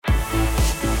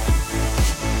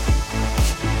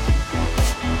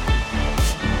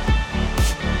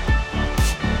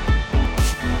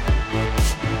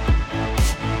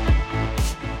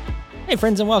Hey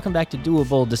friends, and welcome back to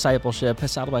Doable Discipleship, a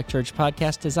Saddleback Church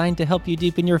podcast designed to help you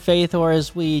deepen your faith, or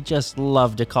as we just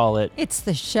love to call it, it's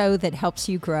the show that helps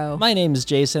you grow. My name is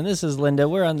Jason. This is Linda.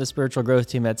 We're on the spiritual growth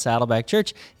team at Saddleback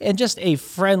Church. And just a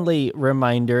friendly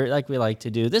reminder, like we like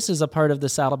to do, this is a part of the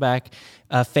Saddleback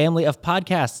family of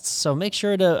podcasts. So make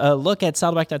sure to look at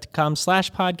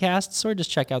saddleback.com/podcasts, or just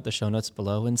check out the show notes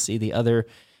below and see the other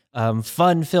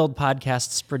fun-filled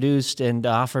podcasts produced and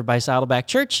offered by Saddleback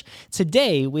Church.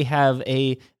 Today, we have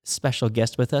a special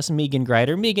guest with us, Megan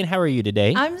Grider. Megan, how are you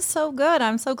today? I'm so good.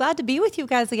 I'm so glad to be with you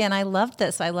guys again. I love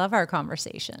this. I love our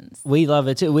conversations. We love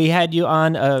it too. We had you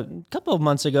on a couple of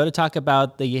months ago to talk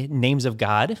about the names of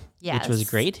God, which was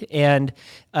great. And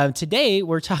today,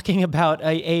 we're talking about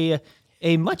a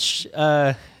much...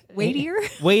 weightier?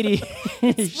 Weighty. Sure.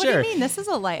 What do you mean? This is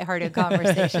a lighthearted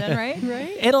conversation, right?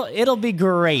 It'll be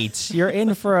great. You're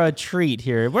in for a treat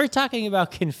here. We're talking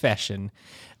about confession.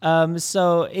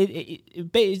 So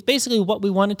basically what we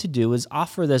wanted to do is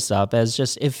offer this up as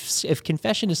just if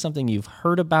confession is something you've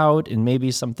heard about and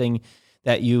maybe something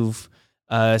that you've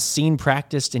seen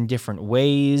practiced in different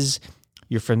ways,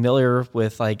 you're familiar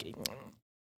with like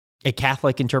a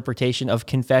Catholic interpretation of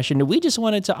confession. We just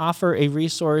wanted to offer a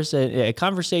resource, a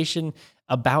conversation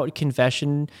about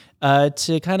confession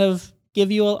to kind of give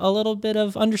you a little bit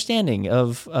of understanding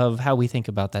of how we think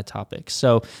about that topic.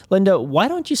 So, Linda, why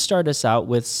don't you start us out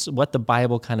with what the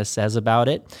Bible kind of says about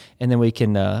it, and then we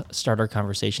can start our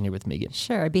conversation here with Megan.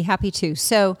 Sure, I'd be happy to.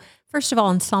 So, first of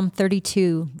all, in Psalm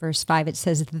 32, verse 5, it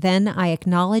says, "Then I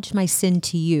acknowledged my sin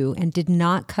to you and did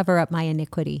not cover up my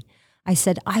iniquity. I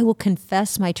said, I will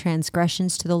confess my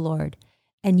transgressions to the Lord,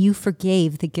 and you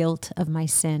forgave the guilt of my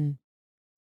sin."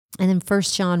 And then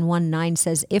 1 John 1:9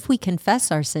 says, "If we confess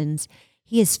our sins,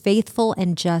 he is faithful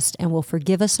and just and will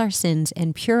forgive us our sins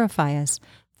and purify us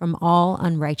from all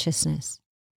unrighteousness."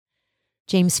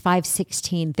 James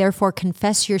 5:16, "Therefore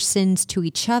confess your sins to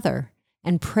each other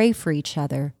and pray for each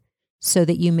other so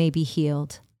that you may be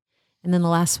healed." And then the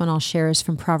last one I'll share is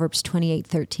from Proverbs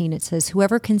 28:13. It says,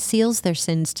 "Whoever conceals their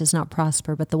sins does not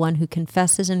prosper, but the one who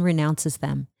confesses and renounces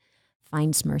them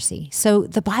finds mercy." So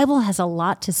the Bible has a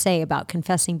lot to say about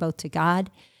confessing both to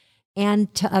God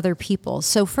and to other people.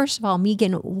 So first of all,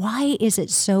 Megan, why is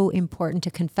it so important to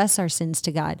confess our sins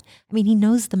to God? I mean, he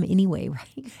knows them anyway,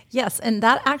 right? Yes, and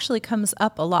that actually comes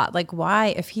up a lot. Like,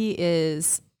 why, if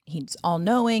he's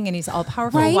all-knowing and he's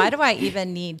all-powerful, right? Why do I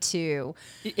even need to?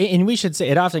 And we should say,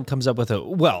 it often comes up with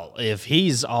if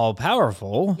he's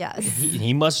all-powerful, yes,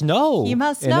 he must know. He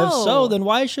must and know. And if so, then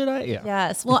why should I? Yeah.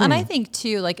 Yes. Well, and I think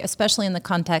too, like, especially in the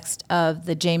context of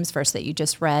the James verse that you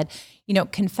just read,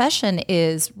 confession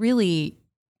is really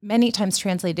many times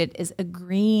translated as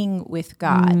agreeing with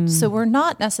God. So we're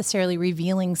not necessarily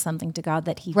revealing something to God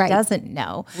that he doesn't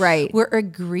know. Right. We're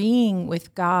agreeing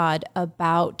with God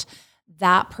about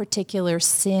that particular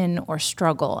sin or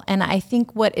struggle. And I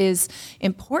think what is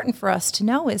important for us to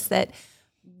know is that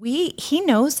he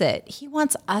knows it. He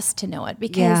wants us to know it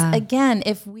because, again,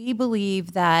 if we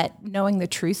believe that knowing the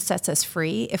truth sets us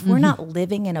free, if we're not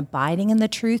living and abiding in the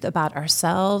truth about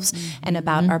ourselves and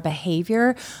about our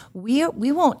behavior,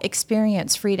 we won't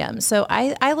experience freedom. So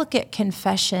I look at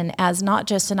confession as not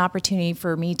just an opportunity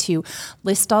for me to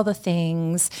list all the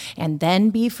things and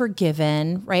then be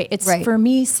forgiven, right? It's for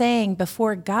me saying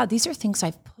before God, these are things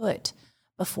I've put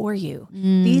before you.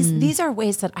 These are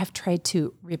ways that I've tried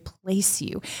to replace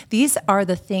you. These are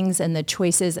the things and the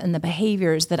choices and the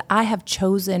behaviors that I have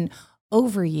chosen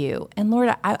over you. And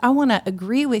Lord, I want to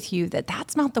agree with you that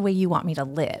that's not the way you want me to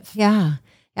live. Yeah.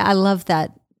 I love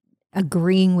that,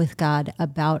 agreeing with God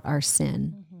about our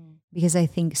sin, because I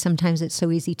think sometimes it's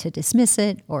so easy to dismiss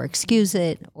it or excuse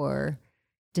it or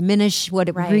diminish what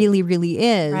it really, really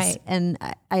is. Right. And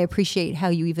I appreciate how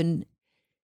you even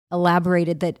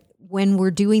elaborated that when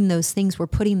we're doing those things, we're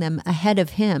putting them ahead of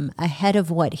him, ahead of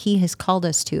what he has called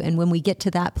us to. And when we get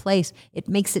to that place, it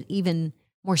makes it even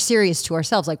more serious to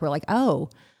ourselves. Like we're like, oh,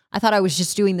 I thought I was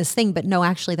just doing this thing, but no,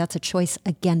 actually that's a choice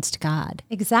against God.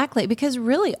 Exactly, because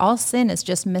really all sin is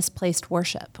just misplaced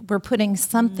worship. We're putting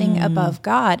something above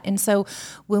God. And so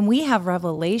when we have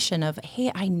revelation of,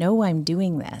 hey, I know I'm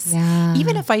doing this,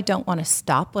 even if I don't want to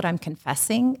stop what I'm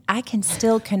confessing, I can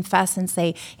still confess and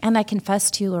say, and I confess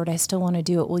to you, Lord, I still want to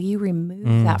do it. Will you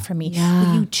remove that from me?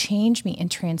 Will you change me and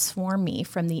transform me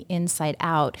from the inside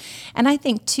out? And I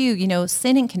think too,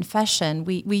 sin and confession,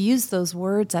 we use those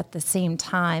words at the same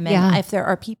time. time. And if there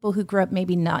are people who grew up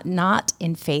maybe not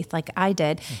in faith like I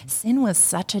did, sin was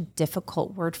such a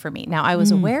difficult word for me. Now, I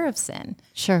was aware of sin.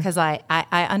 Sure. Because I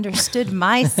understood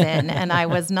my sin and I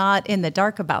was not in the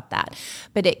dark about that.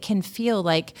 But it can feel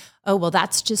like, oh, well,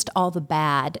 that's just all the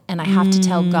bad. And I have to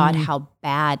tell God how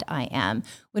bad I am.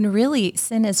 When really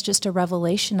sin is just a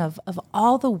revelation of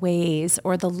all the ways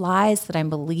or the lies that I'm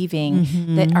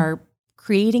believing that are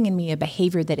creating in me a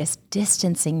behavior that is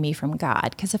distancing me from God.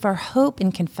 Because if our hope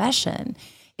in confession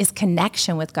is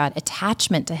connection with God,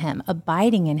 attachment to him,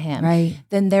 abiding in him,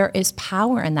 then there is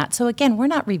power in that. So again, we're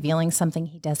not revealing something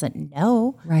he doesn't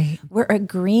know. Right. We're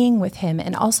agreeing with him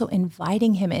and also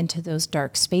inviting him into those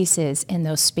dark spaces and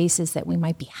those spaces that we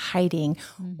might be hiding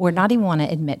or not even want to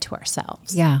admit to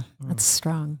ourselves. Yeah, that's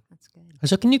strong. That's good.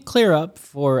 So can you clear up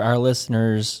for our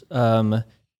listeners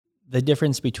the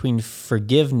difference between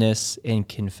forgiveness and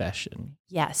confession?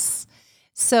 Yes.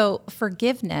 So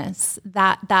forgiveness,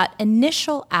 that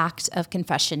initial act of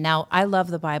confession. Now, I love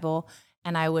the Bible,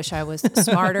 and I wish I was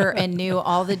smarter and knew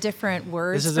all the different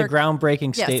words. This is a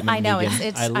groundbreaking statement. I know.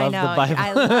 Megan. I love the Bible.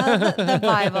 I love the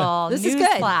Bible. This News is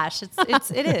good. Flash.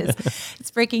 It is. It's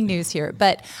breaking news here.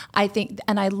 But I think,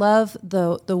 and I love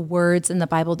the words in the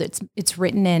Bible that it's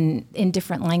written in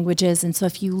different languages. And so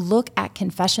if you look at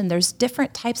confession, there's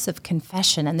different types of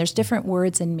confession, and there's different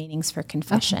words and meanings for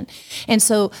confession. And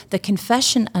so the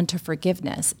confession unto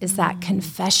forgiveness is that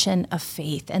confession of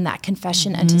faith and that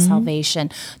confession unto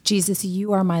salvation. Jesus,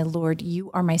 you are my Lord.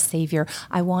 You are my Savior.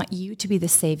 I want you to be the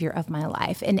Savior of my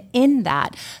life. And in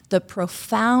that, the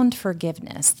profound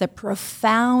forgiveness, the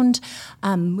profound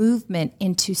movement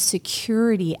into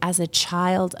security as a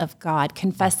child of God,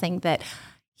 confessing that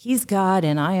he's God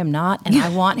and I am not, and I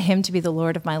want him to be the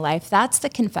Lord of my life. That's the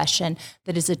confession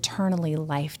that is eternally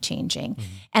life-changing.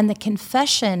 And the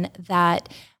confession that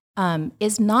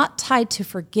is not tied to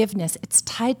forgiveness. It's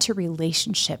tied to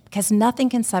relationship, because nothing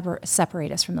can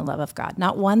separate us from the love of God.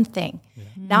 Not one thing,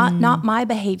 not my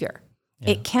behavior.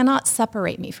 It cannot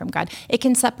separate me from God. It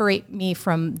can separate me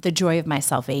from the joy of my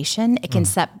salvation. It can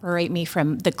separate me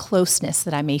from the closeness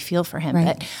that I may feel for him.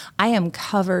 But I am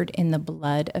covered in the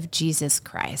blood of Jesus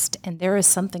Christ. And there is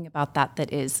something about that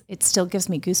it still gives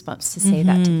me goosebumps to say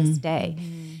that to this day.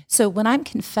 So when I'm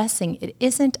confessing, it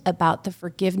isn't about the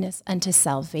forgiveness unto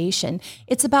salvation.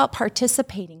 It's about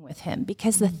participating with him,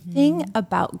 because the thing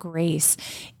about grace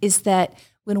is that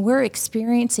when we're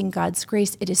experiencing God's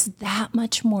grace, it is that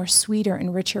much more sweeter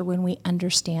and richer when we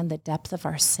understand the depth of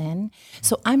our sin.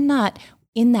 So I'm not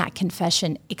in that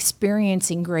confession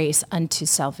experiencing grace unto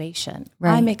salvation.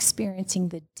 I'm experiencing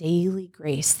the daily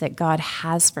grace that God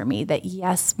has for me, that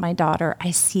yes, my daughter,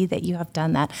 I see that you have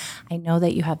done that. I know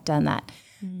that you have done that.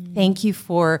 Thank you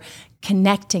for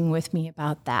connecting with me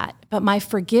about that. But my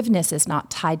forgiveness is not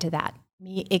tied to that.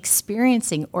 Me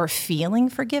experiencing or feeling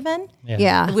forgiven,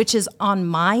 which is on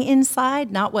my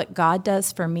inside, not what God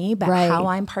does for me, but how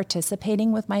I'm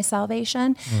participating with my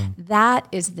salvation. That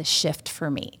is the shift for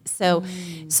me. So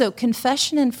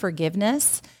confession and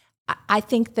forgiveness, I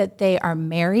think that they are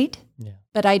married,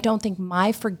 but I don't think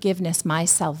my forgiveness, my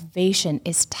salvation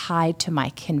is tied to my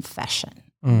confession.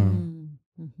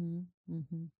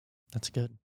 That's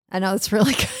good. I know, it's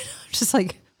really good. I'm just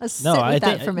like, let's No, sit with I that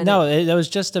think for a minute. no. It was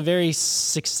just a very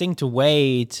succinct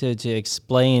way to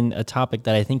explain a topic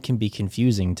that I think can be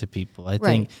confusing to people. I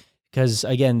think because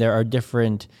again, there are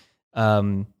different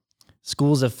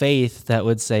schools of faith that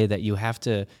would say that you have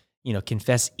to,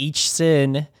 confess each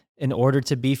sin in order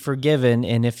to be forgiven,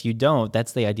 and if you don't,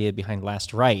 that's the idea behind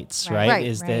last rites, right?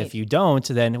 Is that if you don't,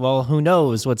 then who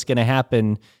knows what's going to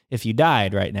happen if you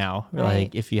died right now,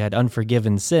 like if you had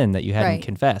unforgiven sin that you hadn't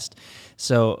confessed.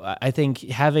 So I think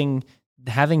having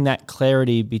that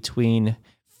clarity between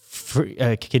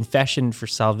confession for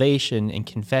salvation and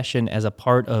confession as a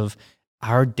part of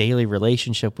our daily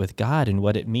relationship with God and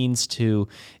what it means to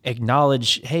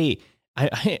acknowledge, hey,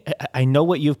 I know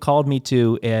what you've called me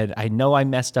to, and I know I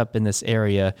messed up in this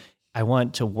area. I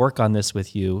want to work on this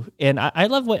with you. And I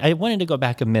love I wanted to go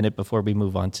back a minute before we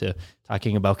move on to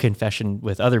talking about confession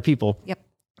with other people. Yep.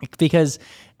 Because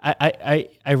I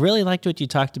really liked what you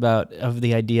talked about of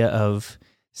the idea of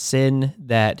sin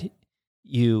that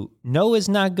you know is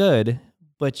not good,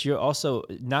 but you're also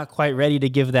not quite ready to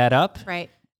give that up. Right.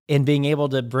 And being able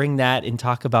to bring that and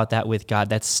talk about that with God,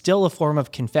 that's still a form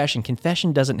of confession.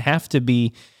 Confession doesn't have to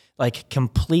be like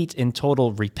complete and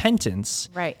total repentance.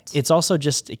 Right. It's also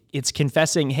it's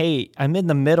confessing, hey, I'm in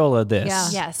the middle of this. Yeah.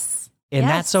 Yes. And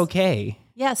that's okay.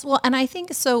 Yes. Well, and I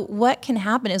think so what can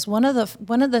happen is one of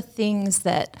the things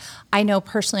that I know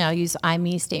personally, I'll use I,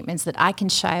 me statements that I can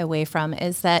shy away from,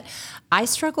 is that I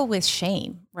struggle with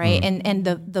shame. right? And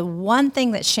the one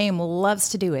thing that shame loves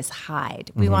to do is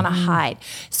hide. We want to hide.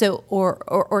 So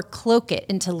or cloak it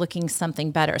into looking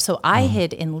something better. So I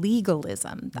hid in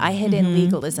legalism.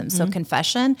 So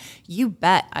confession, you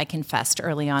bet I confessed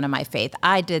early on in my faith.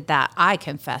 I did that. I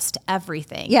confessed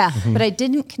everything. Yeah. But I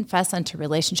didn't confess unto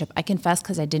relationship. I confessed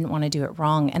because I didn't want to do it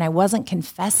wrong. And I wasn't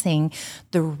confessing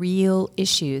the real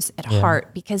issues at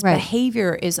heart, because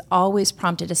behavior is always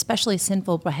prompted, especially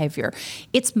sinful behavior.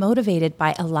 It's motivated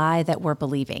by a lie that we're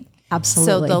believing.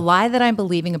 Absolutely. So the lie that I'm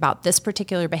believing about this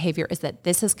particular behavior is that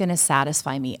this is going to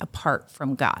satisfy me apart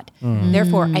from God.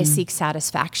 Therefore, I seek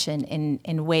satisfaction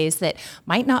in ways that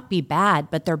might not be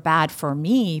bad, but they're bad for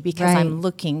me because I'm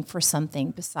looking for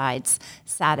something besides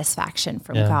satisfaction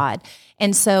from God.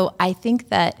 And so I think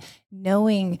that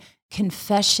knowing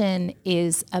confession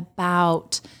is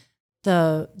about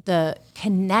the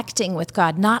connecting with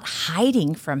God, not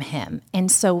hiding from him.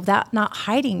 And so that not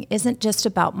hiding isn't just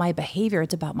about my behavior,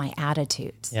 it's about my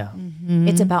attitudes. Yeah.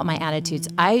 It's about my attitudes.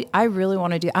 I really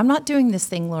want to I'm not doing this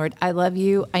thing, Lord. I love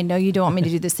you. I know you don't want me to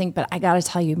do this thing, but I got to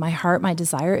tell you, my heart, my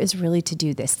desire is really to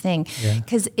do this thing.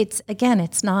 Because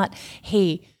it's not,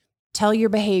 hey, tell your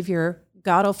behavior,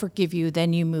 God will forgive you,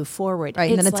 then you move forward. Right,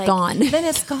 and then it's gone. Then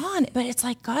it's gone. But it's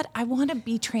like, God, I want to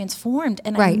be transformed.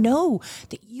 And I know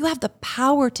that you have the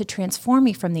power to transform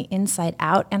me from the inside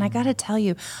out. And I got to tell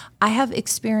you, I have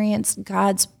experienced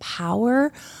God's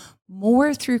power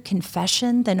more through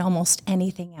confession than almost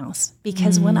anything else.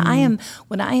 Because when I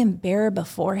am bare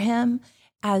before him,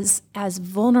 as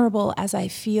vulnerable as I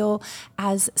feel,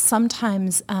 as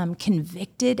sometimes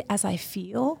convicted as I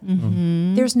feel,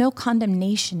 there's no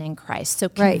condemnation in Christ. So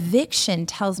conviction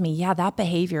tells me, that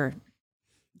behavior,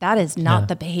 that is not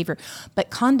the behavior.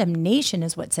 But condemnation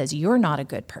is what says you're not a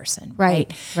good person.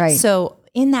 Right. So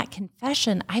in that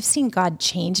confession, I've seen God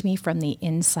change me from the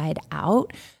inside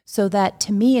out, so that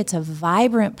to me, it's a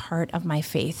vibrant part of my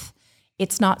faith.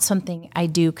 It's not something I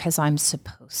do because I'm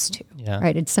supposed to. Yeah.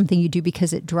 Right. It's something you do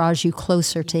because it draws you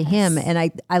closer to him.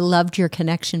 And I loved your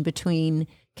connection between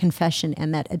confession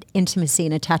and that intimacy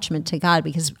and attachment to God,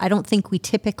 because I don't think we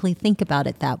typically think about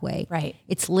it that way. Right.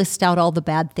 It's list out all the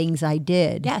bad things I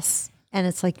did. Yes. And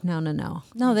it's like, no.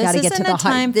 No, this isn't a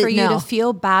time for you to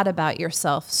feel bad about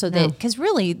yourself. So that, because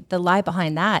really the lie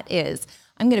behind that is,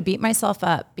 I'm going to beat myself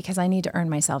up because I need to earn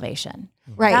my salvation.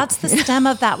 Right. That's the stem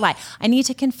of that lie. I need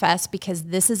to confess because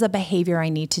this is a behavior I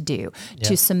need to do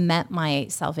to cement my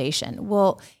salvation.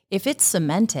 Well, if it's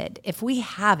cemented, if we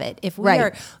have it, if we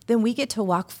are, then we get to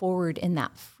walk forward in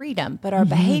that freedom. But our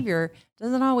behavior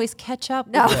doesn't always catch up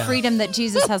with the freedom that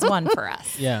Jesus has won for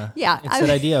us. Yeah. Yeah. It's that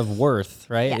idea of worth,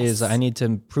 right? Is I need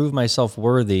to prove myself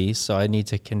worthy, so I need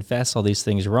to confess all these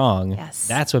things wrong. Yes.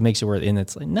 That's what makes it worthy. And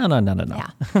it's like, no. Yeah,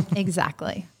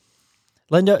 exactly.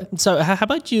 Linda, so how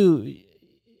about you,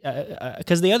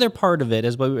 because the other part of it,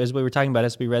 as we were talking about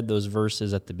as we read those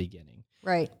verses at the beginning,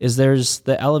 Right. is there's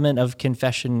the element of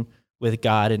confession with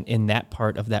God in that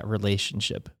part of that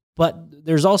relationship. But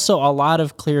there's also a lot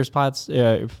of clear spots,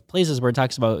 places where it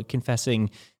talks about confessing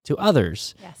to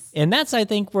others. Yes. And that's, I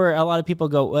think, where a lot of people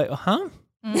go, huh?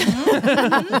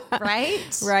 Right.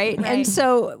 And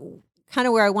so kind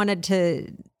of where I wanted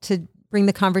to bring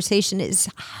the conversation is,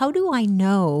 how do I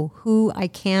know who I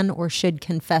can or should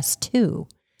confess to?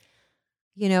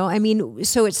 You know, I mean,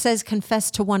 so it says confess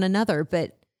to one another,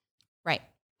 but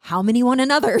how many one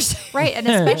another's? Right. And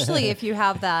especially if you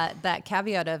have that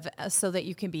caveat of so that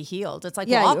you can be healed. It's like,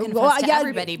 well, I'll confess to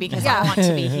everybody because I want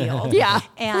to be healed.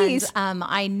 And please.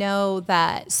 I know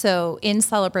that, so in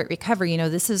Celebrate Recovery,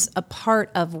 this is a part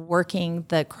of working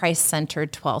the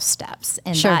Christ-centered 12 steps.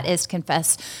 And that is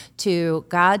confess to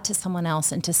God, to someone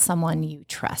else, and to someone you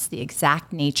trust, the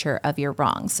exact nature of your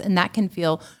wrongs. And that can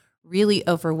feel really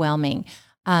overwhelming.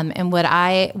 And what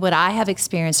I have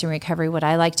experienced in recovery, what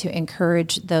I like to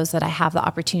encourage those that I have the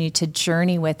opportunity to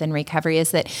journey with in recovery is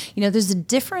that, there's a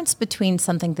difference between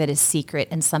something that is secret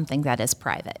and something that is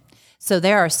private. So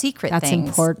there are secret things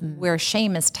important. Where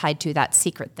shame is tied to that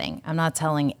secret thing. I'm not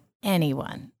telling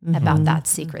anyone about that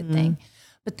secret thing.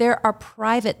 But there are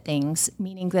private things,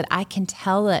 meaning that I can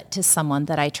tell it to someone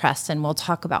that I trust. And we'll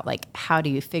talk about how do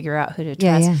you figure out who to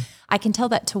trust. Yeah. I can tell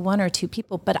that to one or two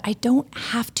people, but I don't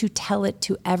have to tell it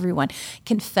to everyone.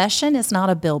 Confession is not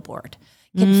a billboard.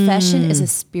 Confession is a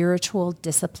spiritual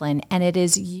discipline, and it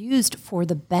is used for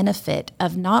the benefit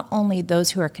of not only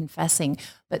those who are confessing,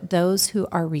 but those who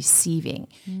are receiving.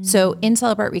 So in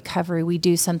Celebrate Recovery, we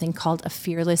do something called a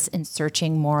fearless and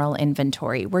searching moral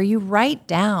inventory, where you write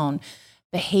down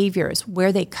behaviors,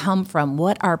 where they come from,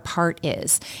 what our part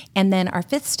is. And then our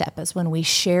fifth step is when we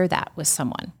share that with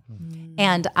someone.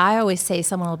 And I always say,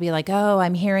 someone will be like, oh,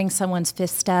 I'm hearing someone's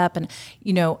fifth step. And,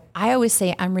 I always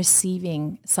say I'm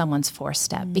receiving someone's fourth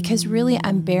step, because really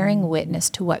I'm bearing witness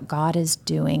to what God is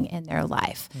doing in their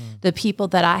life. The people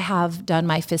that I have done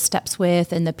my fifth steps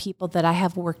with, and the people that I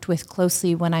have worked with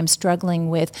closely when I'm struggling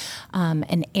with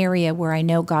an area where I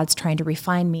know God's trying to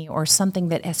refine me, or something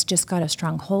that has just got a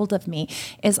strong hold of me,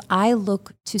 is I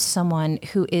look to someone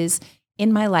who is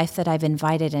in my life that I've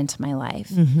invited into my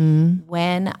life.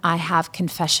 When I have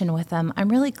confession with them, I'm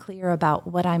really clear about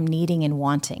what I'm needing and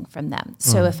wanting from them.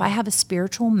 So if I have a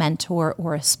spiritual mentor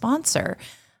or a sponsor,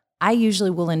 I usually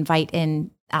will invite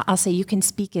in, I'll say, you can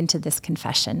speak into this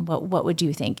confession. What would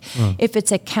you think? If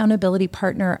it's accountability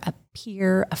partner, a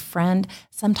peer, a friend,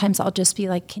 sometimes I'll just be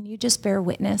like, can you just bear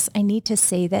witness? I need to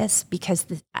say this because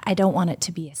I don't want it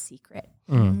to be a secret.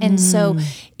 And so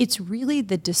it's really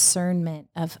the discernment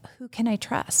of who can I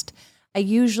trust? I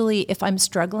usually, if I'm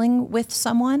struggling with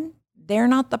someone, they're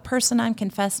not the person I'm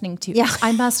confessing to. Yeah.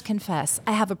 I must confess,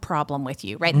 I have a problem with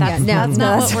you, right? That's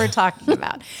not what we're talking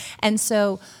about. And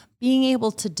so being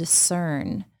able to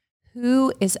discern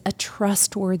who is a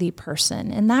trustworthy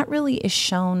person, and that really is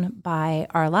shown by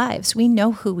our lives. We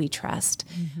know who we trust.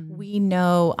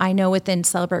 I know within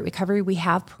Celebrate Recovery, we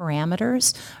have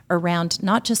parameters around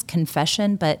not just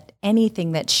confession, but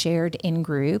anything that's shared in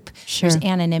group. There's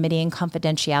anonymity and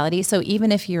confidentiality. So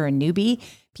even if you're a newbie,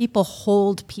 people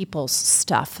hold people's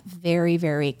stuff very,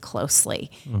 very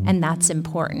closely, and that's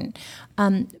important.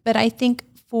 But I think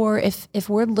if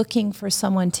we're looking for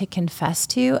someone to confess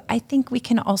to, I think we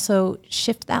can also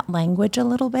shift that language a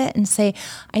little bit and say,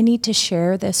 I need to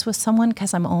share this with someone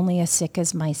because I'm only as sick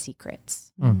as my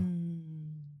secrets.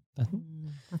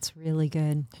 That's really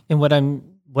good. And what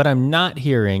I'm not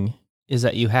hearing is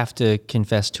that you have to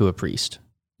confess to a priest.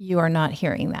 You are not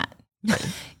hearing that.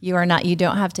 You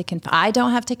don't have to I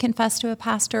don't have to confess to a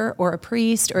pastor or a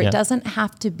priest, or it doesn't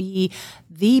have to be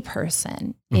the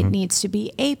person. It needs to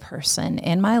be a person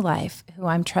in my life who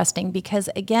I'm trusting, because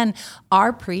again,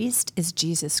 our priest is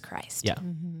Jesus Christ. Yeah.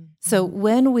 So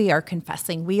when we are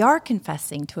confessing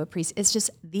to a priest. It's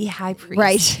just the high priest.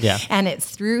 Right. Yeah. And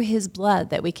it's through his blood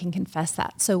that we can confess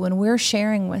that. So when we're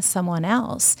sharing with someone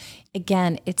else,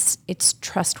 again, it's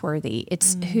trustworthy.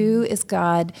 It's who is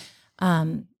God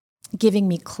giving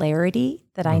me clarity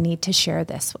that I need to share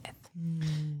this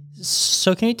with.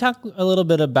 So can you talk a little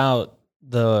bit about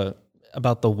the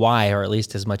why, or at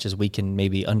least as much as we can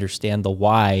maybe understand the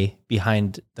why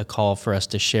behind the call for us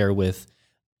to share with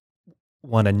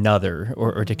one another,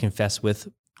 or to confess with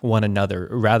one another,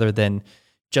 rather than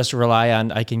just rely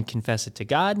on, I can confess it to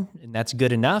God and that's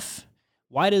good enough?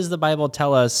 Why does the Bible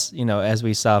tell us, as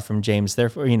we saw from James,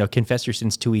 therefore, confess your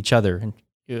sins to each other? And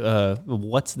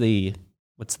what's the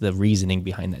reasoning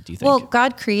behind that, do you think? Well,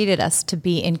 God created us to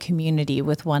be in community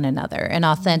with one another. An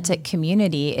authentic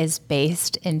community is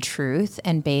based in truth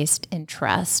and based in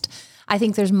trust. I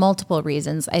think there's multiple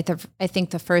reasons. I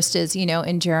think the first is,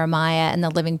 in Jeremiah and the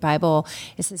Living Bible,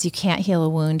 it says you can't heal a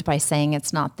wound by saying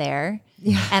it's not there.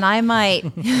 Yeah. And I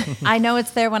know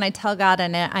it's there when I tell God,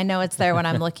 and I know it's there when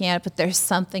I'm looking at it, but there's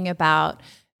something about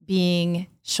being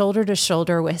shoulder to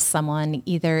shoulder with someone,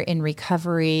 either in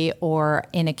recovery or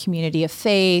in a community of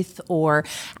faith or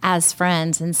as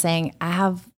friends, and saying, I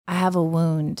have a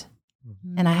wound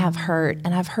and I have hurt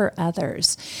and I've hurt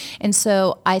others. And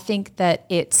so I think that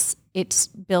it's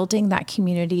building that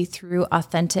community through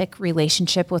authentic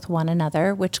relationship with one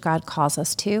another, which God calls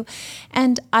us to.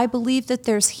 And I believe that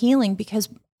there's healing, because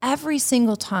every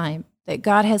single time that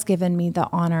God has given me the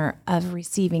honor of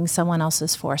receiving someone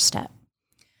else's fourth step,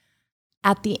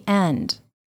 at the end,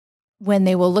 when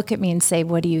they will look at me and say,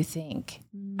 what do you think?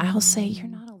 I'll say, you're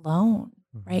not alone,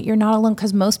 right? You're not alone,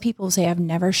 because most people say, I've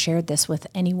never shared this with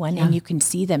anyone. And you can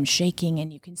see them shaking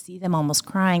and you can see them almost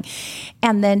crying.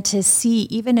 And then to see,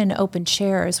 even in open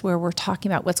shares where we're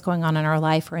talking about what's going on in our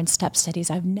life or in step studies,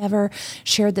 I've never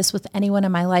shared this with anyone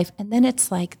in my life. And then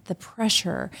it's like the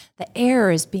pressure, the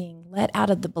air is being let out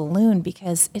of the balloon,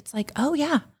 because it's like, oh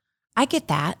yeah, I get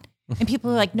that. And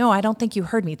people are like, no, I don't think you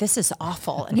heard me. This is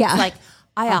awful. And it's like,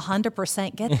 I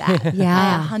 100% get that.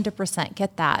 I 100%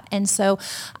 get that. And so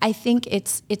I think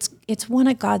it's one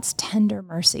of God's tender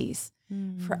mercies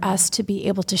for us to be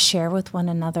able to share with one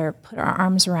another, put our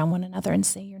arms around one another and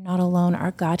say, you're not alone.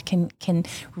 Our God can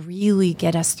really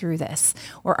get us through this.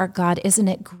 Or our God, isn't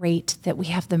it great that we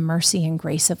have the mercy and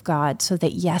grace of God, so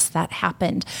that yes, that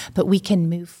happened, but we can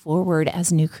move forward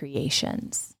as new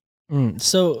creations.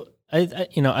 So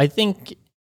I think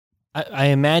I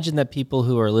imagine that people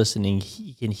who are listening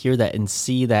can hear that and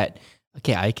see that,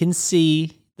 okay, I can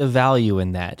see the value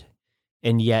in that.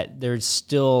 And yet there's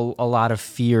still a lot of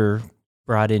fear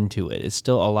brought into it. It's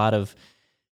still a lot of,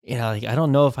 like, I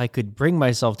don't know if I could bring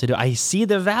myself to do. I see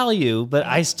the value, but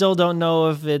I still don't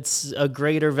know if it's a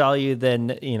greater value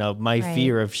than, my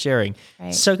fear of sharing.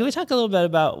 Right. So can we talk a little bit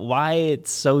about why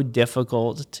it's so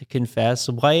difficult to confess?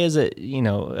 Why is it,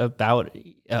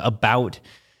 about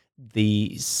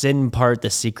the sin part, the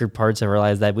secret parts of our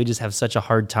lives, that we just have such a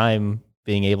hard time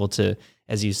being able to,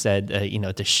 as you said,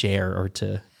 to share or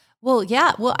to... Well,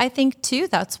 yeah. Well, I think too,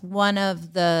 that's one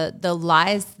of the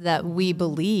lies that we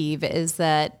believe, is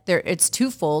that it's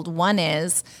twofold. One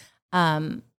is,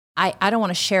 I don't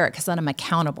want to share it because then I'm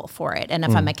accountable for it. And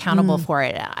if I'm accountable for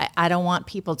it, I don't want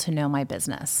people to know my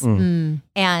business. And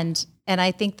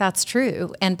I think that's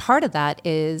true. And part of that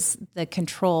is the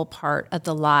control part of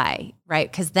the lie,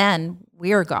 right? Because then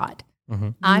we're God.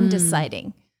 I'm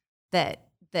deciding that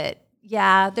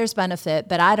yeah, there's benefit,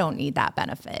 but I don't need that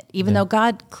benefit. Even though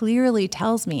God clearly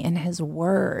tells me in his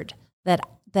word that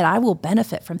I will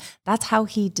benefit from. That's how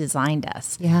he designed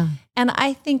us. Yeah. And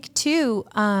I think too,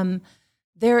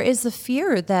 there is the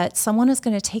fear that someone is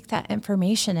going to take that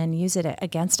information and use it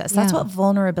against us. That's what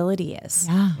vulnerability is.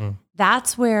 Yeah.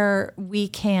 That's where we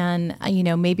can,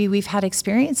 maybe we've had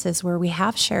experiences where we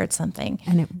have shared something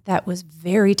that was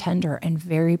very tender and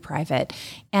very private,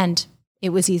 and it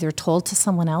was either told to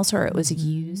someone else or it was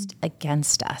used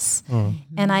against us.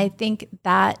 And I think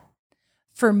that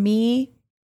for me,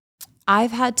 I've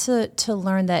had to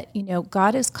learn that,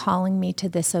 God is calling me to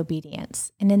this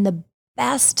obedience. And in the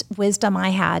best wisdom I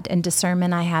had and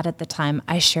discernment I had at the time,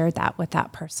 I shared that with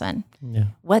that person. Yeah.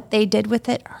 What they did with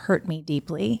it hurt me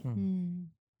deeply.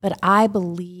 But I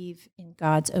believe in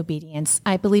God's obedience.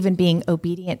 I believe in being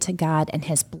obedient to God and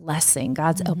his blessing,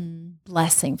 God's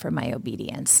blessing for my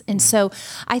obedience. And so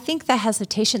I think the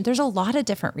hesitation, there's a lot of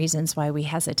different reasons why we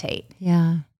hesitate.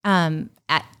 Yeah. And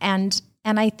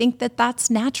I think that that's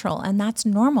natural and that's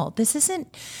normal. This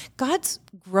isn't, God's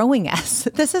growing us.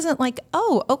 This isn't like,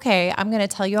 oh, okay, I'm going to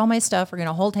tell you all my stuff. We're going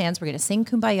to hold hands. We're going to sing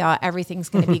Kumbaya. Everything's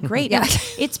going to be great.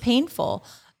 It's painful.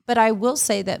 But I will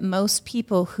say that most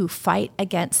people who fight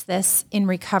against this in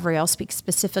recovery, I'll speak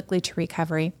specifically to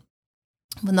recovery,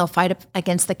 when they'll fight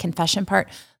against the confession part,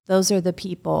 those are the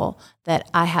people that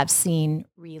I have seen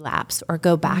relapse or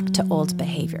go back to old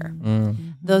behavior.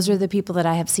 Those are the people that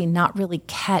I have seen not really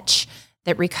catch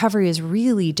that recovery is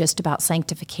really just about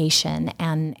sanctification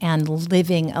and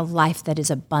living a life that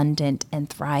is abundant and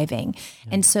thriving.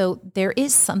 And so there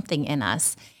is something in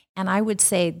us. And I would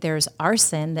say there's our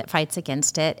sin that fights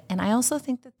against it. And I also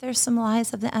think that there's some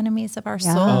lies of the enemies of our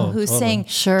soul who's saying,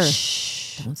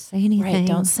 shh, don't say anything. Right,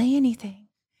 don't say anything.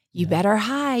 You better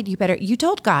hide. You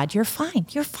told God, you're fine.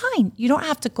 You're fine. You don't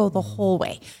have to go the whole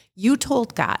way. You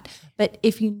told God. But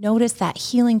if you notice, that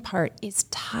healing part is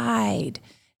tied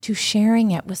to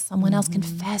sharing it with someone else.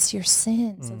 Confess your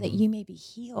sin so that you may be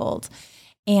healed.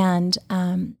 And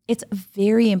it's a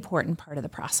very important part of the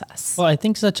process. Well, I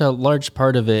think such a large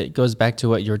part of it goes back to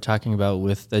what you were talking about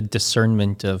with the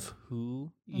discernment of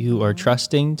who you are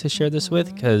trusting to share this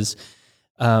with. Because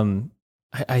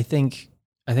I think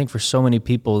for so many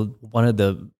people, one of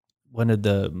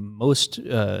the most,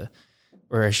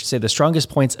 or I should say, the strongest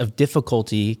points of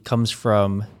difficulty comes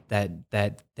from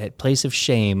that place of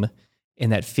shame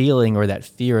and that feeling or that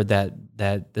fear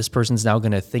that this person's now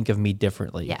going to think of me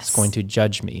differently. Yes. It's going to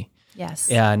judge me. Yes.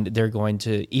 And they're going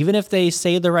to, even if they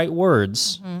say the right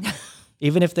words,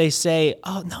 even if they say,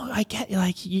 oh, no, I get,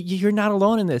 like, you're not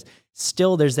alone in this,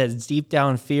 still there's that deep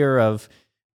down fear of,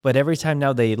 but every time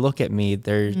now they look at me,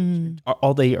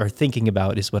 all they are thinking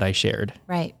about is what I shared.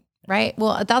 Right.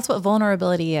 Well, that's what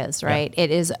vulnerability is, right? Yeah. It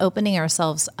is opening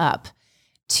ourselves up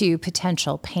to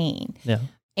potential pain. Yeah.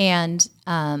 And,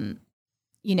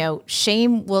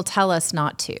 shame will tell us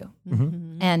not to.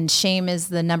 And shame is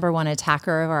the number one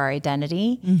attacker of our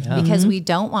identity because we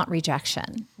don't want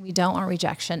rejection.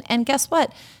 And guess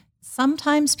what?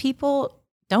 Sometimes people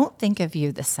don't think of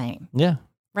you the same. Yeah.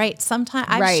 Right. Sometimes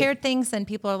I've shared things and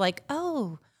people are like,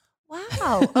 oh,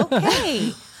 wow.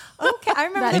 Okay. Okay, I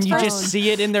remember. And you just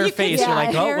see it in their face. You're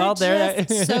like, oh, well, there.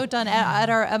 So done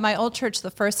at my old church.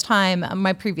 The first time,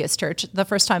 my previous church, the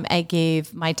first time I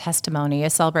gave my testimony,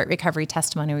 a Celebrate Recovery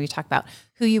testimony, where you talk about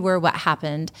who you were, what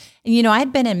happened. And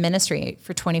I'd been in ministry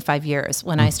for 25 years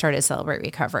when I started Celebrate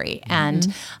Recovery,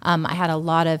 and I had a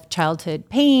lot of childhood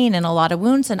pain and a lot of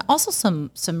wounds, and also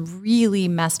some really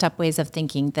messed up ways of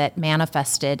thinking that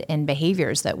manifested in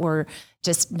behaviors that were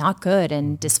just not good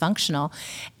and dysfunctional.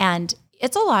 And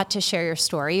It's a lot to share your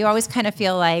story. You always kind of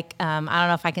feel like, I don't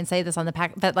know if I can say this on the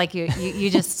pack, but like you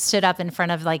just stood up in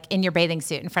front of, like, in your bathing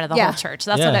suit in front of the whole church.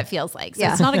 That's what it feels like. So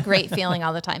it's not a great feeling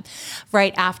all the time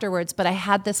right afterwards. But I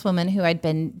had this woman who I'd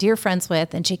been dear friends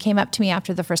with, and she came up to me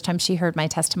after the first time she heard my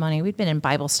testimony. We'd been in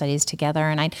Bible studies together,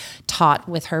 and I'd taught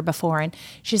with her before. And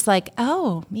she's like,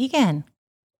 "Oh, Megan,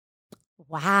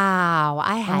 wow,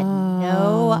 I had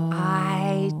no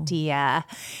idea."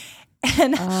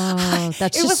 And that's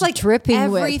it just was like dripping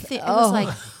everything. with. It was like,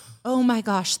 oh my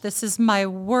gosh, this is my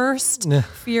worst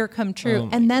fear come true.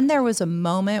 And then there was a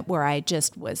moment where I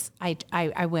just was,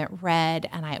 I went red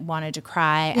and I wanted to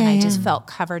cry, and I just felt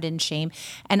covered in shame.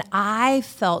 And I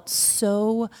felt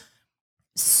so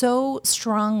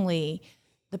strongly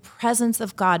the presence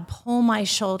of God pull my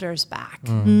shoulders back,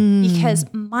 because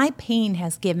my pain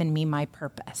has given me my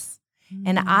purpose.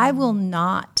 And I will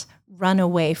not run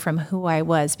away from who I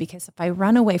was, because if I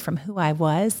run away from who I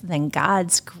was, then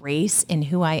God's grace in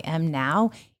who I am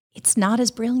now, it's not as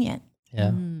brilliant.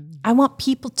 Yeah. I want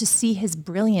people to see his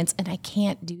brilliance, and I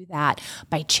can't do that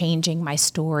by changing my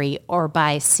story or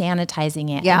by sanitizing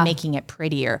it and making it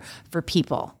prettier for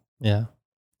people. Yeah.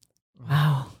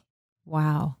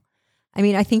 Wow. I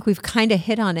mean, I think we've kind of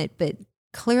hit on it, but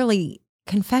clearly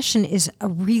confession is a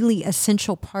really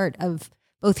essential part of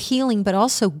both healing, but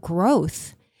also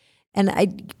growth. And I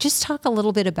just talk a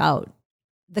little bit about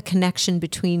the connection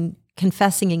between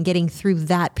confessing and getting through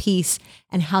that piece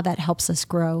and how that helps us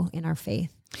grow in our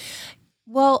faith.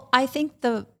 Well, I think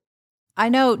I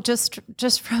know just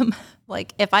from,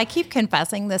 like, if I keep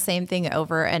confessing the same thing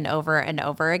over and over and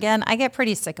over again, I get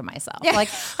pretty sick of myself. Yeah. Like,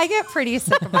 I get pretty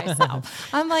sick of myself.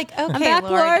 I'm like, okay, I'm back,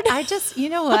 Lord, I just, you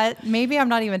know what? Maybe I'm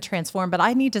not even transformed, but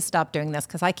I need to stop doing this,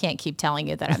 because I can't keep telling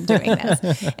you that I'm doing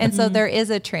this. And so there is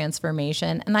a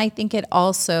transformation. And I think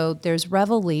there's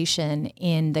revelation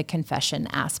in the confession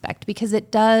aspect, because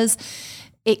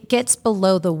it gets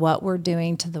below the what we're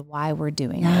doing to the why we're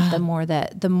doing it.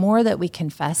 The more that we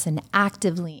confess and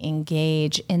actively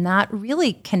engage in that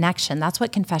really connection. That's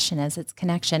what confession is. It's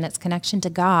connection. It's connection to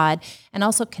God, and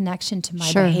also connection to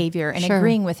my behavior, and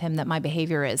agreeing with him that my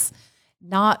behavior is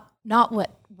not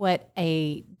what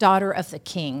a daughter of the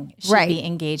King should be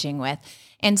engaging with.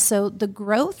 And so the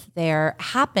growth there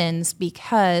happens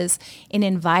because in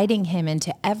inviting him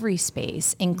into every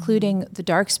space, including the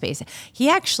dark space,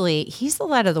 he's the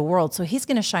light of the world. So he's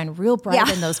going to shine real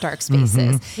bright in those dark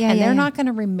spaces. And they're not going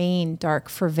to remain dark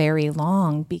for very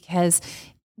long, because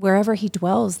wherever he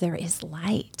dwells, there is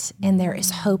light, and there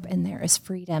is hope, and there is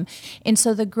freedom. And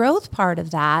so the growth part of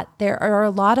that, there are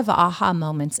a lot of aha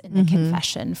moments in the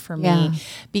confession for me,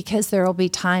 because there will be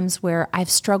times where I've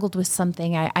struggled with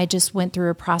something. I just went through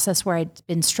a process where I'd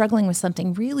been struggling with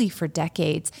something really for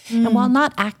decades. And while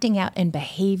not acting out in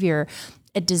behavior,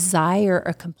 a desire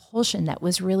or compulsion that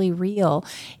was really real.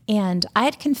 And I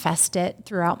had confessed it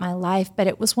throughout my life, but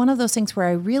it was one of those things where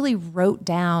I really wrote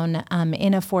down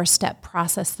in a 4-step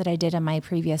process that I did in my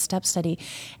previous step study.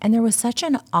 And there was such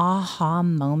an aha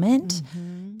moment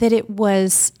that it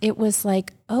was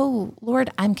like, oh, Lord,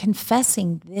 I'm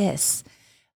confessing this,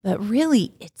 but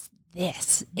really it's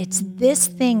this. It's this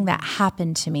thing that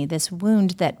happened to me, this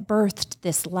wound that birthed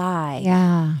this lie.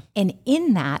 Yeah. And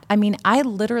in that, I mean, I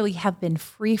literally have been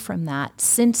free from that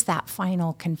since that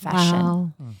final confession.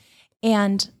 Wow.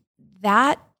 And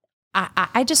that,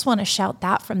 I just want to shout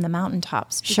that from the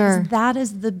mountaintops, because that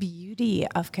is the beauty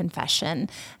of confession.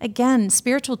 Again,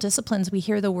 spiritual disciplines, we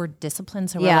hear the word discipline,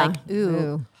 so we're like,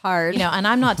 ooh, hard. And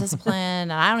I'm not disciplined,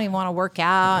 and I don't even want to work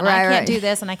out, and I can't do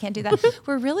this, and I can't do that.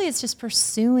 Where really it's just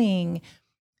pursuing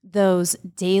those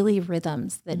daily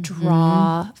rhythms that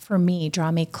draw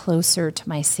me closer to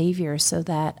my Savior, so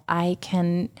that I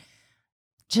can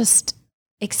just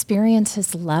experience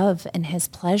his love and his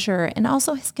pleasure, and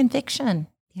also his conviction.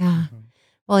 Yeah.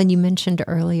 Well, and you mentioned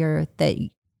earlier that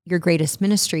your greatest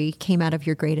ministry came out of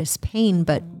your greatest pain,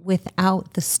 but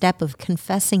without the step of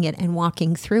confessing it and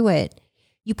walking through it,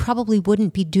 you probably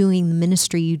wouldn't be doing the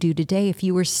ministry you do today if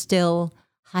you were still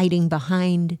hiding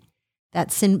behind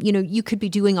that sin. You could be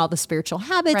doing all the spiritual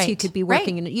habits, you could be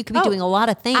working, and you could be doing a lot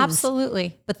of things.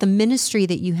 Absolutely. But the ministry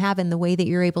that you have and the way that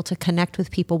you're able to connect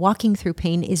with people walking through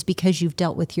pain is because you've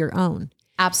dealt with your own.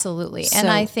 Absolutely. And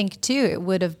I think too, it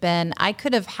would have been, I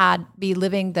could have be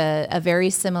living a very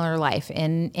similar life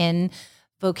in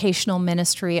vocational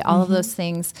ministry, all of those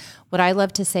things. What I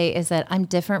love to say is that I'm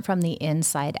different from the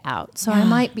inside out. So I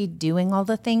might be doing all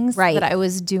the things that I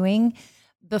was doing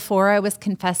before I was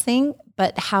confessing,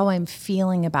 but how I'm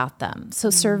feeling about them.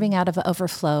 So serving out of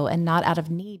overflow and not out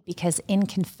of need, because in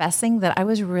confessing that I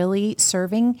was really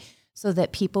serving so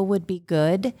that people would be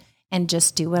good and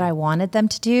just do what I wanted them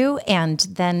to do, and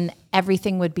then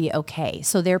everything would be okay.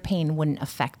 So their pain wouldn't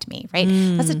affect me, right?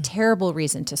 That's a terrible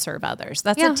reason to serve others.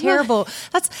 That's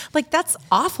that's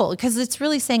awful, because it's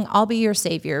really saying, I'll be your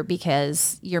savior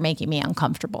because you're making me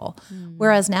uncomfortable.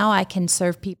 Whereas now I can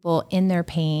serve people in their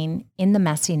pain, in the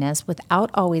messiness, without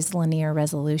always linear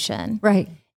resolution. Right.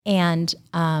 And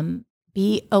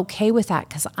be okay with that,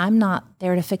 because I'm not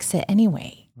there to fix it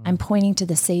anyway. I'm pointing to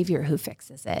the Savior who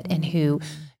fixes it and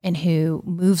who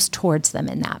moves towards them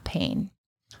in that pain.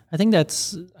 I think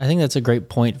that's a great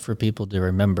point for people to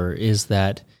remember, is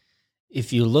that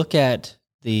if you look at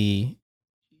the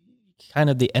kind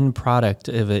of the end product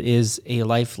of it is a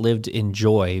life lived in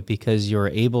joy, because you're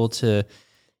able to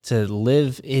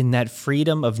live in that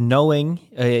freedom of knowing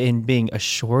and being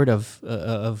assured of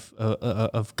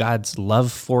God's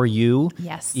love for you,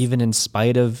 Yes. even in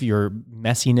spite of your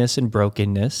messiness and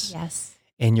brokenness. Yes.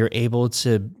 And you're able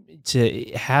to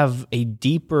have a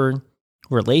deeper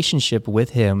relationship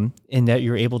with Him, in that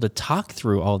you're able to talk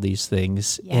through all these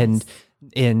things Yes.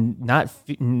 and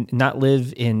not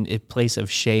live in a place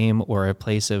of shame or a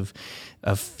place of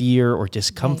fear or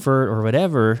discomfort or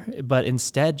whatever, but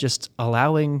instead just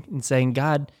allowing and saying,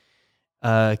 God,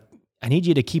 I need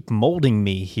you to keep molding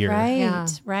me here. Right. Yeah.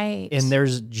 Right. And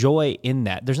there's joy in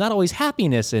that. There's not always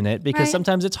happiness in it, because Right.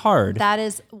 sometimes it's hard. That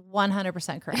is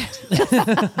 100% correct. Yes.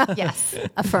 Yes.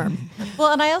 Affirm.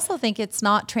 Well, and I also think it's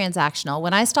not transactional.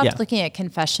 When I stopped Yeah. looking at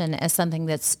confession as something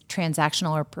that's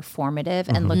transactional or performative,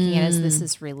 and looking at it as this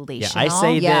is Yeah, relational. I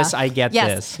say Yeah. this, I get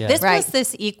Yes, this. Yeah. this Right. plus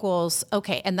this equals,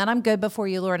 okay, and then I'm good before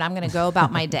you, Lord. I'm going to go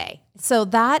about my day. So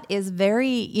that is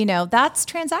very, that's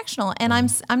transactional. And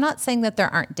I'm not saying that there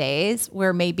aren't days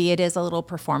where maybe it is a little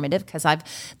performative, because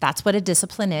that's what a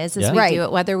discipline is Yeah. we Right. do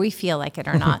it whether we feel like it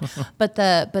or not. but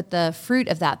the fruit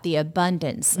of that, the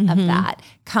abundance of that,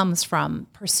 comes from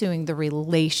pursuing the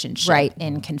relationship Right.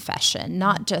 in confession,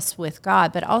 not just with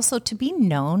God, but also to be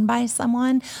known by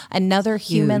someone, another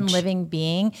human Huge. living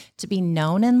being, to be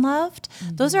known and loved.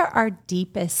 Those are our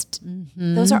deepest.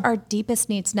 Those are our deepest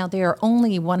needs. Now they are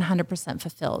only 100%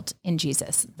 fulfilled in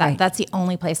Jesus. Right. That's the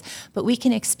only place. But we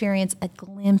can experience a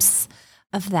glimpse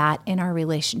of that in our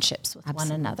relationships with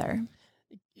one another.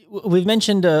 We've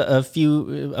mentioned a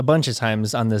bunch of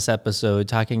times on this episode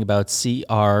talking about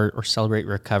CR, or Celebrate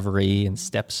Recovery, and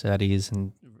step studies,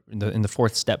 and in the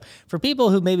fourth step. For people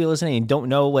who may be listening and don't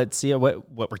know what CR,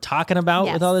 what we're talking about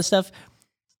Yes. with all this stuff,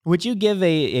 would you give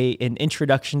an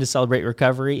introduction to Celebrate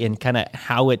Recovery and kind of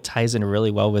how it ties in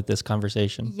really well with this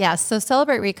conversation? Yes. So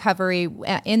Celebrate Recovery,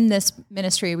 in this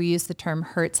ministry, we use the term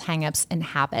hurts, hangups, and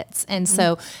habits. And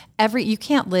so you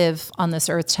can't live on this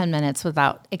earth 10 minutes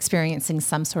without experiencing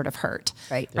some sort of hurt.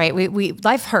 Right. Right.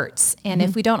 Life hurts. And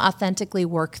if we don't authentically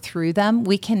work through them,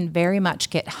 we can very much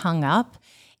get hung up.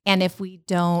 And if we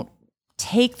don't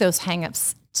take those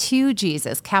hangups to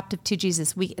Jesus, captive to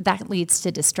Jesus, that leads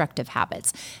to destructive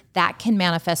habits. That can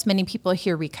manifest. Many people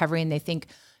hear recovery and they think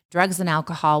drugs and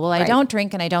alcohol. Well, I don't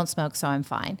drink and I don't smoke, so I'm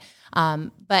fine.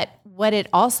 But what it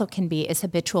also can be is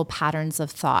habitual patterns of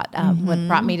thought. What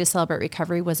brought me to Celebrate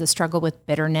Recovery was a struggle with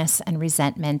bitterness and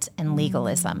resentment and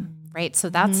legalism. Right.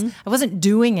 So I wasn't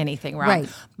doing anything wrong, Right.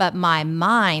 but my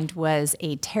mind was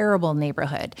a terrible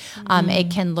neighborhood. It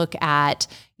can look at,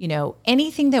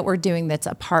 anything that we're doing that's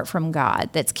apart from God,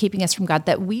 that's keeping us from God,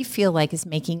 that we feel like is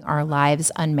making our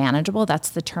lives unmanageable. That's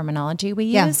the terminology we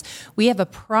Yeah. use. We have a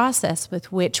process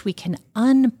with which we can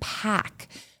unpack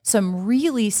some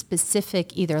really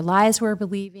specific either lies we're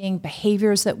believing,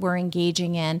 behaviors that we're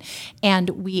engaging in, and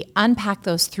we unpack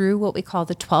those through what we call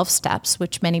the 12 steps,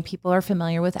 which many people are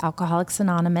familiar with, Alcoholics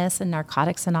Anonymous and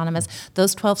Narcotics Anonymous.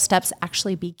 Those 12 steps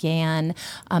actually began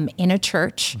in a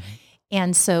church.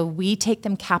 And so we take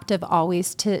them captive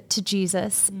always to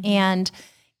Jesus. And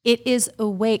it is a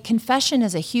way, confession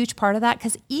is a huge part of that,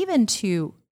 because even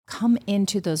to come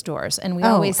into those doors. And we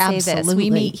always say this. absolutely. We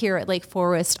meet here at Lake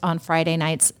Forest on Friday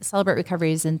nights. Celebrate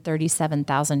Recovery is in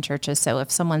 37,000 churches. So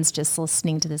if someone's just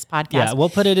listening to this podcast, Yeah, we'll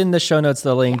put it in the show notes,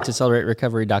 the link to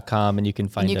celebraterecovery.com, and you can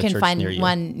find you a can church find near you.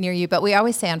 one near you. But we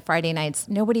always say on Friday nights,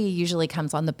 nobody usually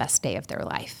comes on the best day of their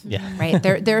life. Yeah. Right.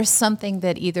 There's something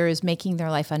that either is making their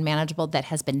life unmanageable that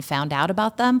has been found out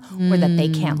about them, or that they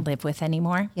can't live with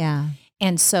anymore. Yeah.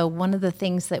 And so one of the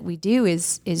things that we do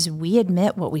is we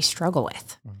admit what we struggle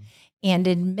with. And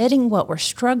admitting what we're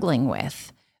struggling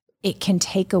with, it can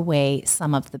take away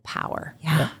some of the power.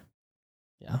 Yeah.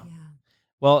 Yeah.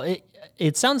 Well,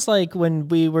 it sounds like when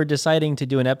we were deciding to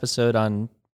do an episode on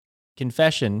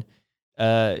confession,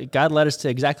 God led us to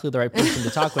exactly the right person to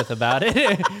talk with about it.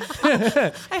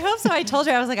 I hope So I told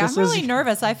you, I was like, I'm really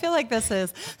nervous. I feel like this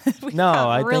is, we've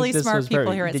got really smart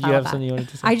people here at Did you have something you wanted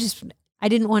to say? I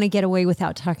didn't want to get away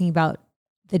without talking about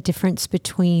the difference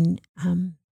between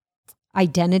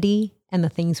identity and the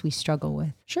things we struggle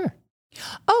with. Sure.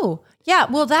 Oh, yeah.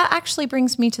 Well, that actually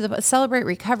brings me to the Celebrate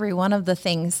Recovery. One of the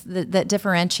things that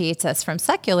differentiates us from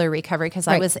secular recovery, because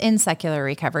I was in secular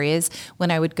recovery, is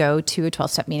when I would go to a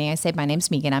 12-step meeting, I say, my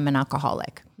name's Megan, I'm an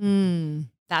alcoholic. I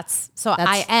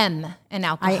am an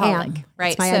alcoholic,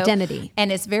 right? It's my identity.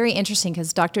 And it's very interesting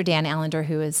because Dr. Dan Allender,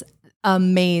 who is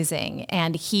amazing,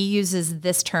 and he uses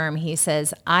this term, he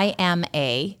says, I am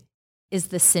is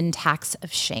the syntax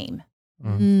of shame.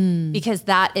 Because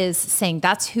that is saying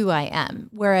that's who I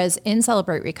am. Whereas in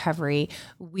Celebrate Recovery,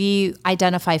 we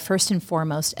identify first and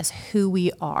foremost as who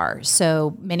we are.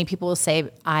 So many people will say,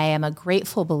 I am a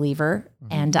grateful believer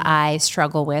and I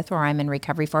struggle with, or I'm in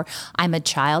recovery for, I'm a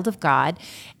child of God.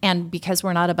 And because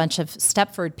we're not a bunch of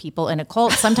Stepford people in a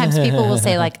cult, sometimes people will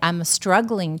say like, I'm a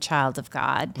struggling child of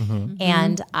God.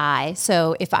 And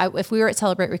so if we were at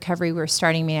Celebrate Recovery, we were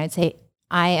starting meeting, I'd say,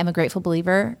 I am a grateful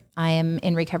believer. I am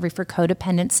in recovery for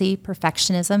codependency,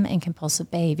 perfectionism, and compulsive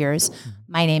behaviors.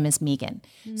 My name is Megan.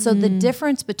 So the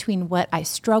difference between what I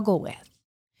struggle with,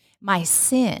 my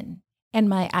sin, and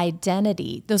my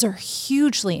identity, those are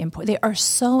hugely important. They are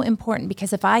so important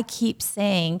because if I keep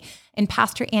saying, and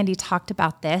Pastor Andy talked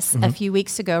about this a few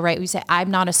weeks ago, right? We say, I'm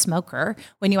not a smoker.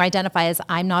 When you identify as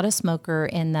I'm not a smoker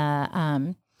in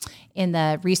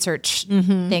the research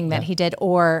thing that he did,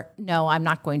 or no, I'm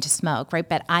not going to smoke, right?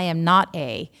 But I am not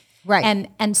right.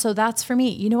 And so that's for me.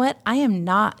 You know what? I am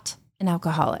not an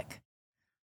alcoholic.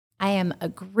 I am a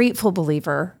grateful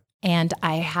believer. And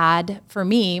for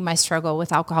me, my struggle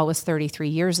with alcohol was 33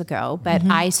 years ago, but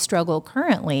I struggle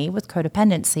currently with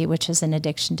codependency, which is an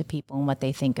addiction to people and what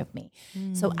they think of me.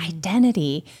 So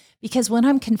identity, because when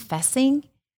I'm confessing,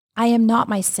 I am not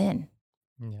my sin.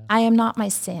 Yeah. I am not my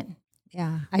sin.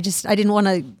 Yeah. I didn't want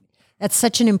to, that's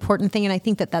such an important thing. And I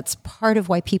think that that's part of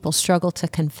why people struggle to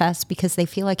confess, because they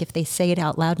feel like if they say it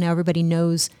out loud, now everybody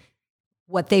knows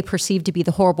what they perceive to be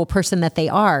the horrible person that they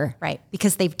are. Right.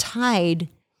 Because they've tied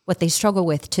what they struggle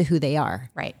with to who they are.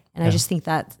 Right. And I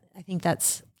think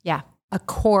that's a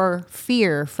core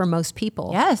fear for most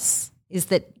people. Yes. Is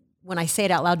that when I say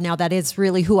it out loud now, that is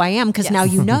really who I am, because now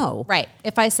you know. Right.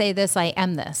 If I say this, I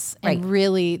am this. And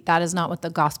really, that is not what the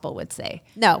gospel would say.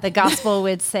 No. The gospel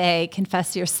would say,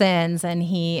 confess your sins, and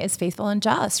he is faithful and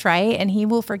just, right? And he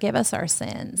will forgive us our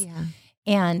sins. Yeah.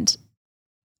 And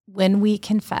when we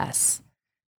confess,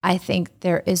 I think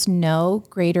there is no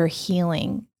greater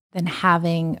healing than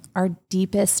having our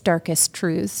deepest, darkest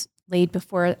truths laid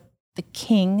before the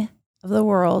King of the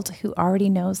world who already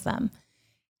knows them,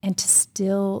 and to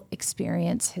still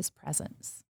experience his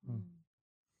presence.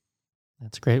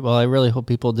 That's great. Well, I really hope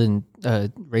people didn't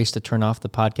race to turn off the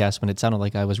podcast when it sounded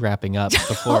like I was wrapping up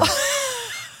before.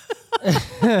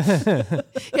 Yeah,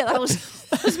 that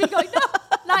was me going, no,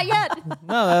 not yet.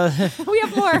 No, we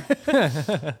have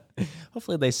more.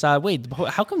 Hopefully they saw, wait,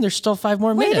 how come there's still 5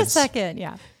 more minutes? Wait a second,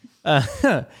 yeah.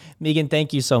 Megan,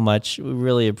 thank you so much. We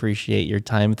really appreciate your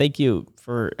time. Thank you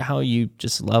for how you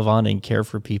just love on and care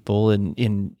for people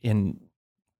and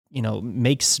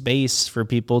make space for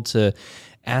people to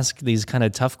ask these kind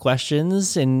of tough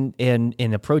questions and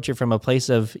approach it from a place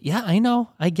of, yeah, I know,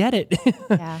 I get it.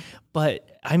 Yeah.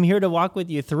 But I'm here to walk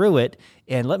with you through it.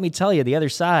 And let me tell you, the other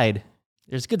side,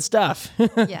 there's good stuff.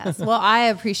 Yes. Well, I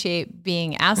appreciate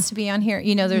being asked to be on here.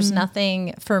 There's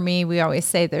nothing for me. We always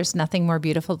say there's nothing more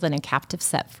beautiful than a captive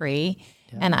set free.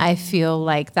 Yeah. And I feel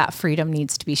like that freedom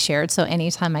needs to be shared. So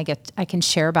anytime I can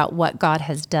share about what God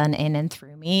has done in and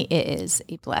through me, it is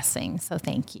a blessing. So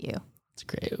thank you. That's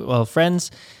great. Well,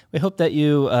 friends, we hope that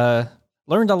you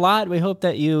learned a lot. We hope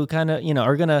that you kind of,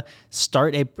 are going to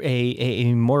start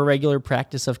a more regular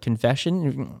practice of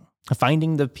confession,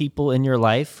 finding the people in your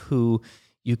life who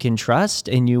you can trust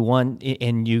and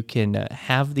you can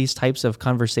have these types of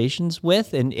conversations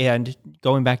with, and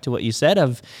going back to what you said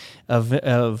of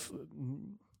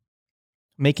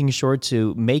making sure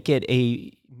to make it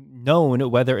a known,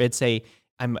 whether it's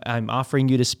I'm offering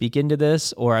you to speak into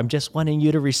this, or I'm just wanting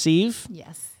you to receive.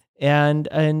 Yes. And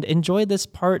enjoy this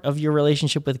part of your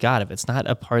relationship with God. If it's not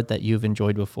a part that you've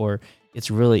enjoyed before,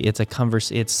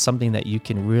 it's something that you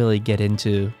can really get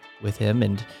into with him.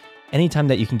 And anytime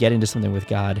that you can get into something with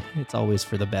God, it's always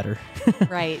for the better.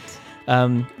 Right.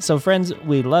 So friends,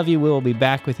 we love you. We will be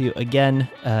back with you again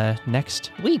next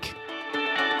week.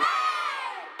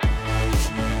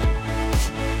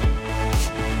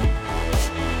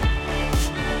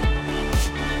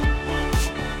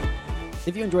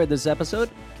 If you enjoyed this episode,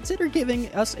 consider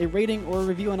giving us a rating or a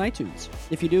review on iTunes.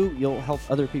 If you do, you'll help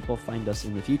other people find us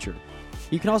in the future.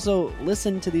 You can also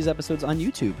listen to these episodes on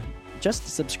YouTube.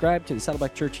 Just subscribe to the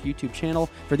Saddleback Church YouTube channel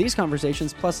for these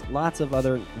conversations, plus lots of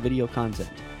other video content.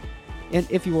 And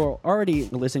if you are already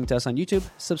listening to us on YouTube,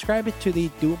 subscribe to the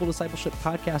Doable Discipleship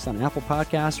podcast on Apple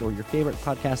Podcasts or your favorite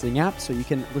podcasting app so you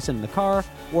can listen in the car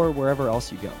or wherever else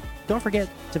you go. Don't forget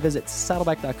to visit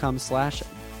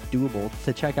saddleback.com/doable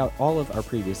to check out all of our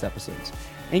previous episodes.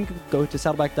 And you can go to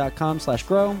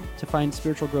saddleback.com/grow to find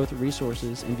spiritual growth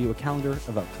resources and view a calendar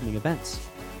of upcoming events.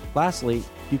 Lastly,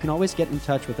 you can always get in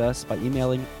touch with us by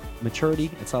emailing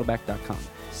maturity@saddleback.com.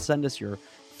 Send us your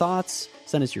thoughts,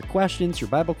 send us your questions, your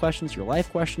Bible questions, your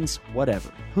life questions, whatever.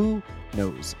 Who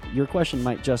knows? Your question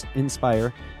might just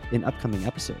inspire an upcoming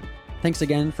episode. Thanks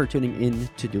again for tuning in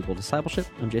to Doable Discipleship.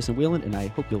 I'm Jason Whelan, and I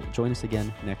hope you'll join us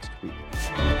again next week.